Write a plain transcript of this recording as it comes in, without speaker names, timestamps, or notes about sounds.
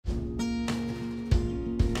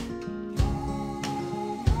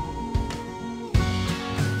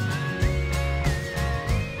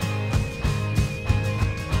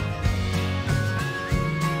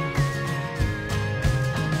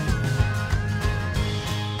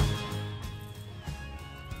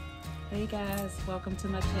guys, welcome to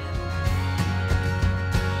my channel.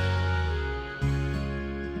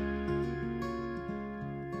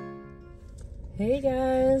 Hey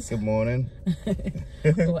guys. Good morning.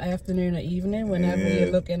 Or afternoon or evening, whenever you're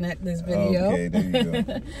looking at this video. Okay, there you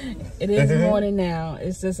go. It is morning now.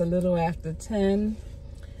 It's just a little after 10.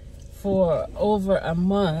 For over a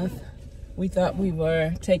month, we thought we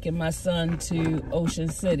were taking my son to Ocean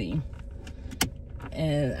City.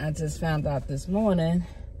 And I just found out this morning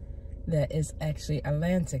that it's actually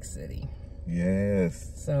Atlantic City.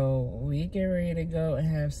 Yes. So we get ready to go and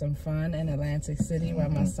have some fun in Atlantic City while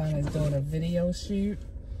my son is doing a video shoot.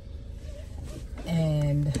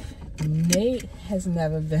 And Nate has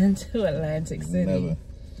never been to Atlantic City.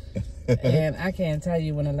 Never. And I can't tell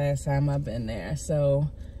you when the last time I've been there. So,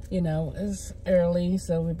 you know, it's early.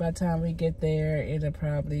 So by the time we get there,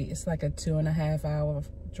 it's like a 2.5 hour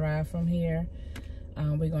drive from here.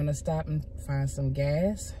 We're going to stop and find some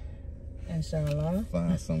gas, inshallah.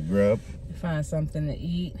 Find some grub. Find something to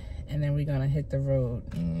eat, and then we're going to hit the road.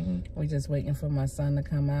 We're just waiting for my son to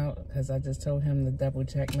come out, because I just told him to double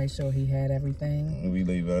check, make sure he had everything. When we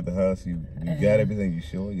leave out the house, you got everything? You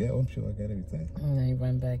sure? Yeah, I'm sure I got everything. And then he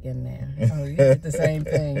went back in there. Oh, you did the same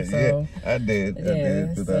thing. So yeah, I did,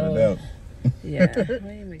 without a doubt. Yeah.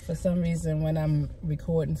 For some reason, when I'm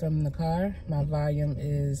recording from the car, my volume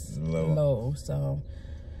is low. So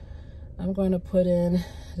I'm going to put in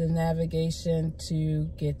the navigation to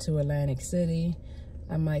get to Atlantic City.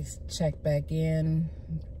 I might check back in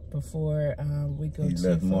before we go too far. He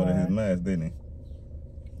left more than his mask, didn't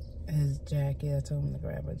he? His jacket. I told him to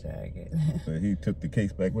grab a jacket. So he took the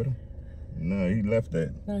case back with him? No, he left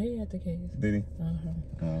that. No, he had the case. Did he? Uh-huh.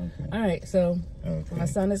 Oh, okay. All right, so my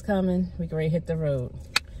son is coming. We can ready to hit the road.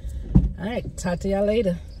 All right, talk to y'all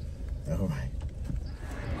later. All right.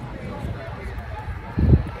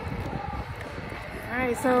 All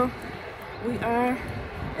right, so we are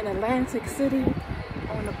in Atlantic City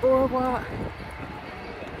on the boardwalk.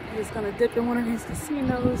 We're just gonna dip in one of these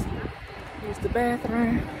casinos, use the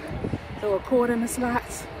bathroom, throw a quarter in the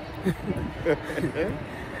slots.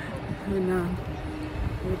 And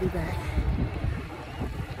we'll be back.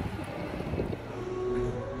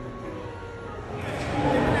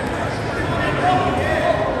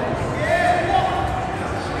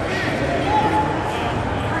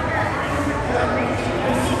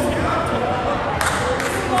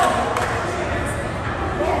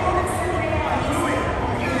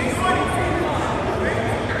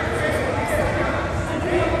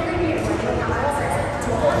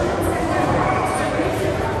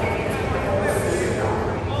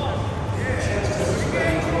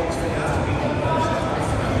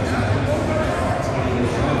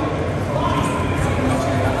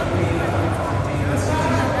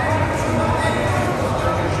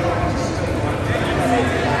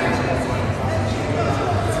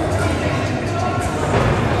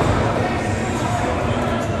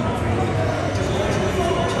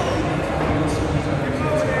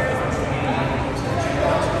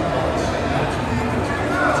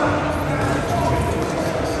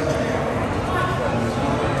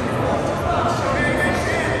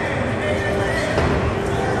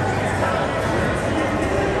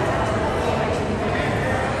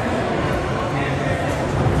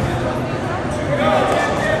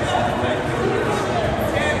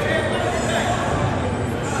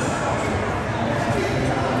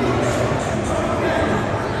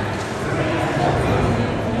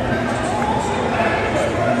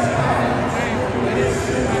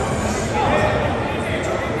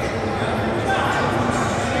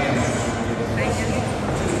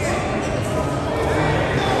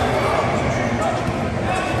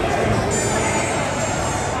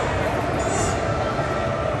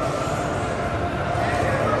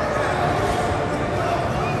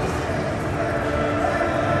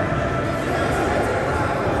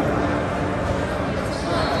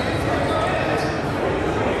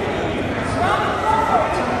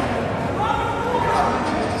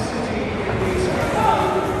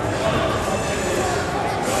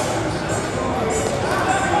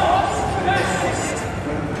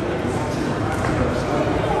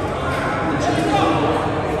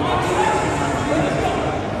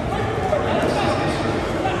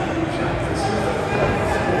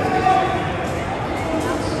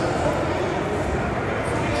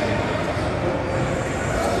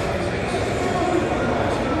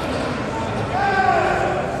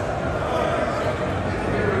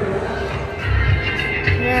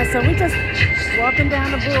 So we just walking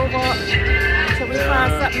down the boardwalk until we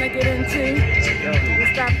find something to get into. We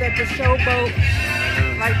stopped at the Showboat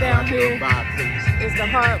right down here. is the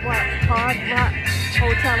Hard Rock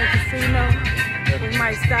Hotel and Casino. We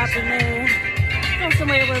might stop in there. Go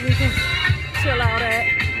somewhere where we can chill out at.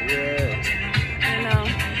 Yeah.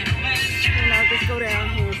 Just go down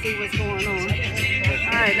here and see what's going on.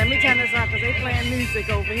 All right, let me turn this off because they playing music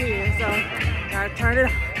over here, so gotta turn it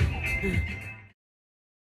off.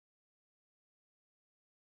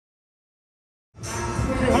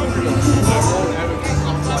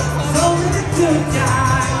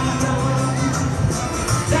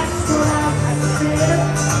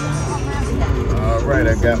 All right, I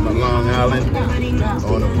got my Long Island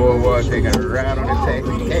on the boardwalk, taking a ride on the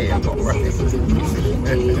taxi. Hey, I'm all right.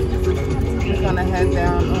 We're gonna head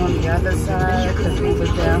down on the other side because we was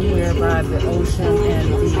down here by the ocean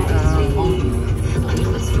and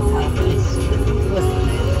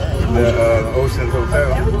the Ocean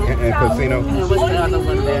Hotel and Casino. And what's the other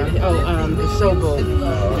one there? Oh, the Showboat.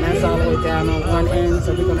 And that's all the way down on one end,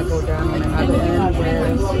 so we're gonna go down on the other end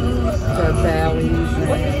where the Bally's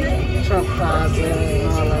and Trump Plaza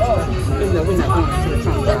and all that stuff. Even though we're not going to the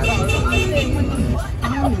Trump Plaza.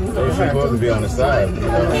 You're supposed to be on the side. You know?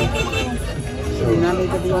 So we not need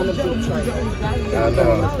to be on the beach right now. I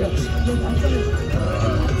know.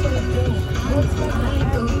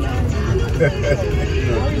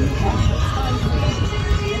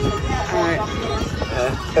 Alright.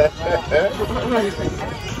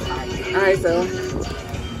 Alright, so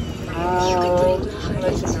I'll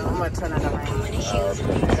let you know. I'm gonna turn it around.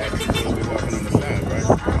 We'll be walking on the side, right?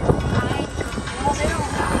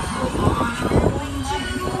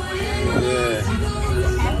 Yeah.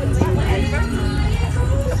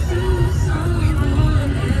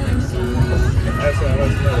 That's how I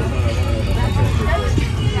was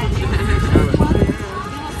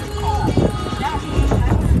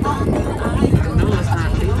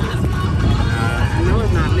I know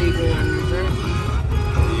it's not legal in Missouri.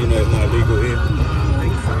 You know it's not legal here.